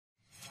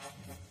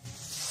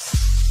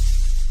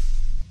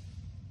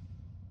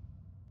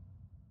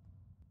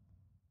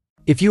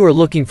If you are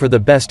looking for the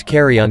best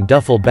carry-on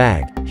duffel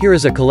bag, here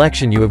is a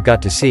collection you have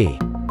got to see.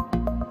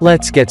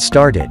 Let's get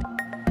started.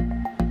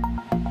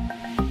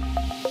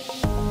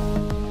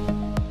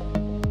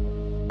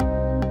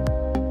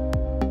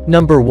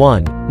 Number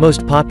 1,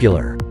 most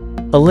popular.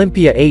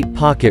 Olympia 8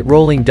 Pocket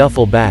Rolling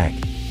Duffel Bag.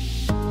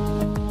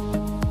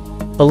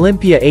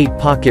 Olympia 8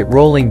 Pocket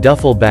Rolling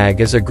Duffel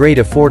Bag is a great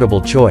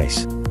affordable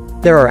choice.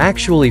 There are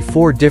actually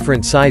 4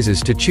 different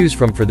sizes to choose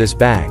from for this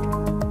bag.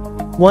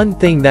 One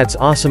thing that's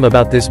awesome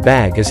about this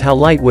bag is how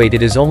lightweight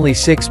it is, only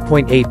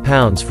 6.8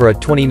 pounds for a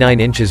 29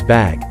 inches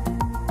bag.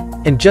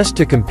 And just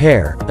to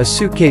compare, a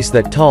suitcase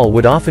that tall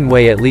would often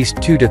weigh at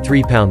least 2 to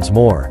 3 pounds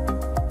more.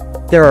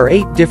 There are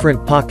 8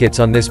 different pockets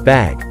on this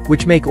bag,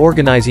 which make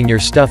organizing your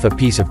stuff a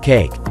piece of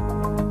cake.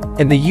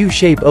 And the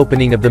U-shape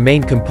opening of the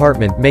main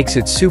compartment makes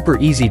it super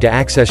easy to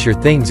access your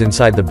things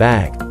inside the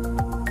bag.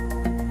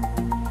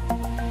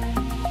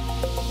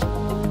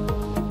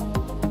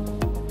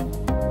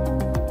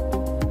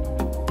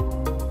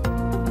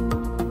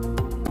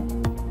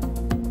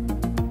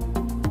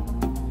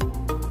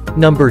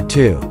 Number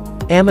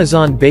 2.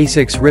 Amazon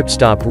Basics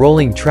Ripstop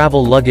Rolling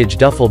Travel Luggage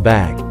Duffel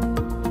Bag.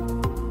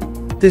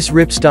 This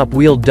ripstop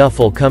wheeled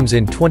duffel comes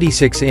in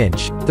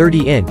 26-inch,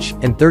 30-inch,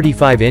 and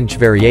 35-inch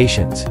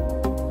variations.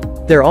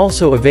 They're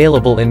also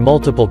available in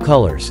multiple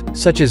colors,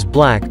 such as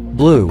black,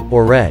 blue,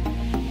 or red.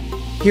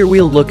 Here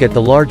we'll look at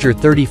the larger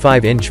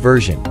 35-inch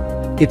version.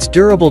 Its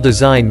durable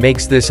design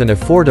makes this an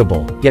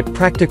affordable, yet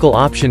practical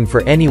option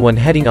for anyone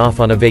heading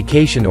off on a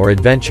vacation or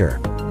adventure.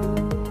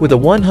 With a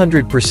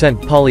 100%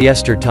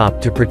 polyester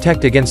top to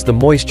protect against the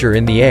moisture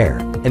in the air,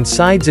 and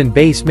sides and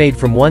base made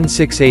from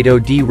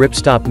 1680D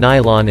ripstop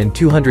nylon and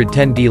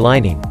 210D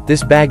lining,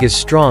 this bag is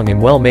strong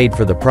and well made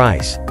for the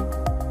price.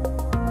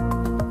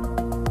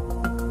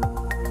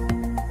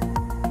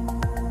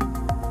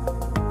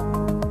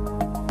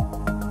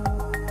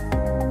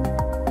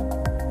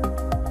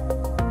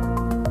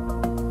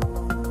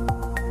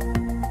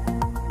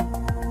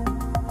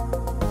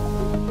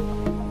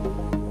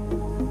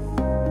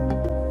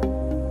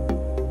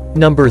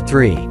 Number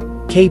 3.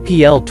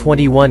 KPL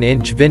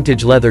 21-inch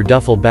Vintage Leather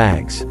Duffel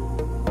Bags.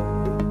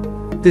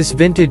 This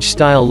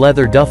vintage-style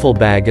leather duffel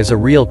bag is a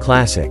real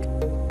classic.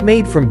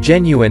 Made from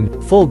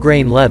genuine,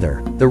 full-grain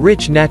leather, the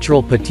rich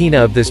natural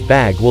patina of this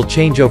bag will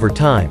change over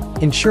time,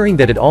 ensuring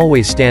that it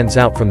always stands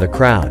out from the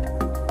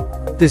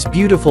crowd. This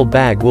beautiful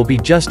bag will be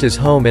just as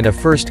home in a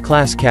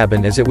first-class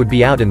cabin as it would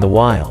be out in the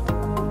wild.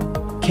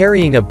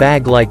 Carrying a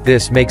bag like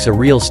this makes a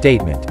real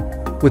statement.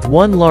 With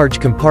one large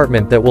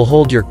compartment that will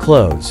hold your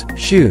clothes,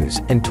 shoes,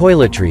 and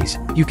toiletries,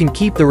 you can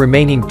keep the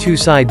remaining 2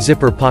 side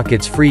zipper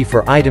pockets free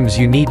for items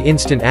you need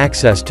instant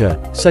access to,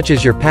 such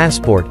as your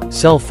passport,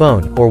 cell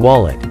phone, or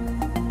wallet.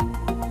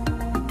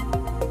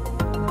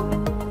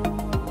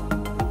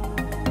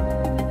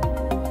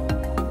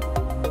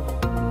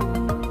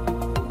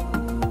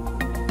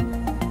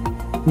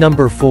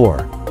 Number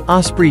 4.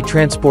 Osprey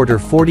Transporter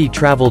 40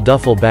 Travel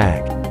Duffel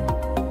Bag.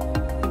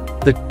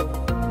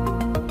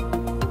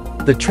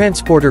 The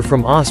transporter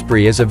from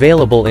Osprey is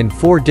available in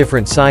 4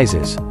 different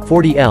sizes: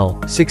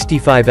 40L,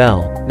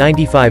 65L,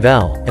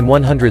 95L, and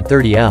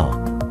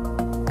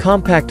 130L.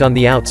 Compact on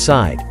the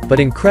outside, but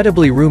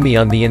incredibly roomy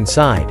on the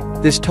inside,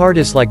 this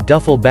TARDIS-like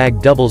duffel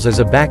bag doubles as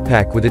a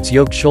backpack with its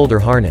yoked shoulder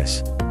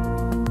harness.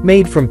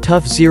 Made from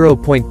tough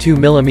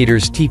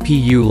 0.2mm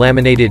TPU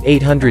laminated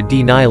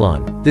 800D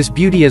nylon, this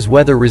beauty is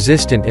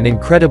weather-resistant and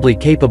incredibly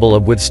capable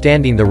of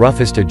withstanding the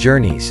roughest of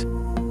journeys.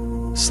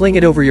 Sling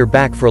it over your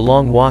back for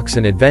long walks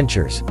and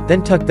adventures,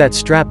 then tuck that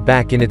strap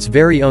back in its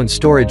very own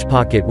storage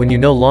pocket when you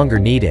no longer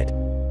need it.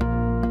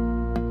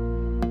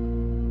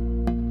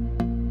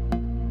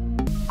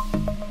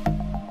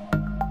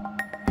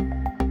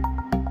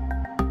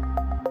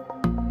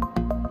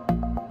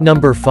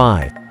 Number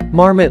 5.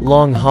 Marmot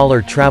Long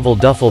Hauler Travel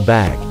Duffel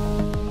Bag.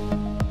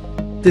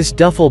 This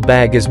duffel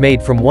bag is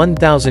made from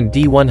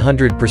 1000D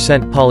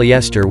 100%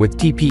 polyester with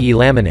TPE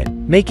laminate,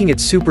 making it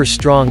super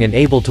strong and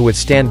able to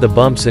withstand the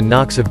bumps and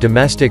knocks of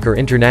domestic or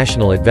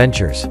international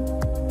adventures.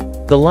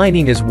 The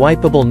lining is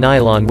wipeable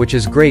nylon, which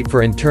is great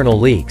for internal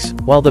leaks,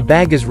 while the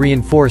bag is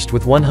reinforced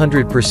with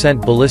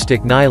 100%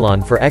 ballistic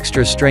nylon for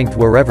extra strength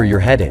wherever you're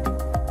headed.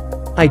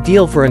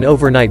 Ideal for an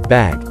overnight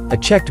bag, a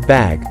checked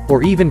bag,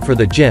 or even for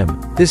the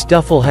gym, this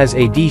duffel has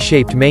a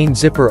D-shaped main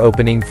zipper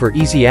opening for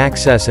easy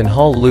access and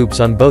haul loops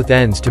on both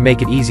ends to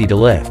make it easy to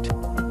lift.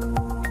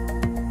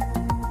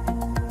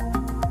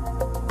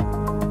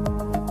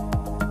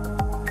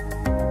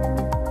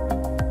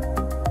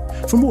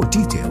 For more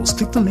details,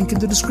 click the link in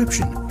the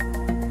description.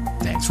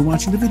 Thanks for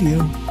watching the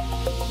video.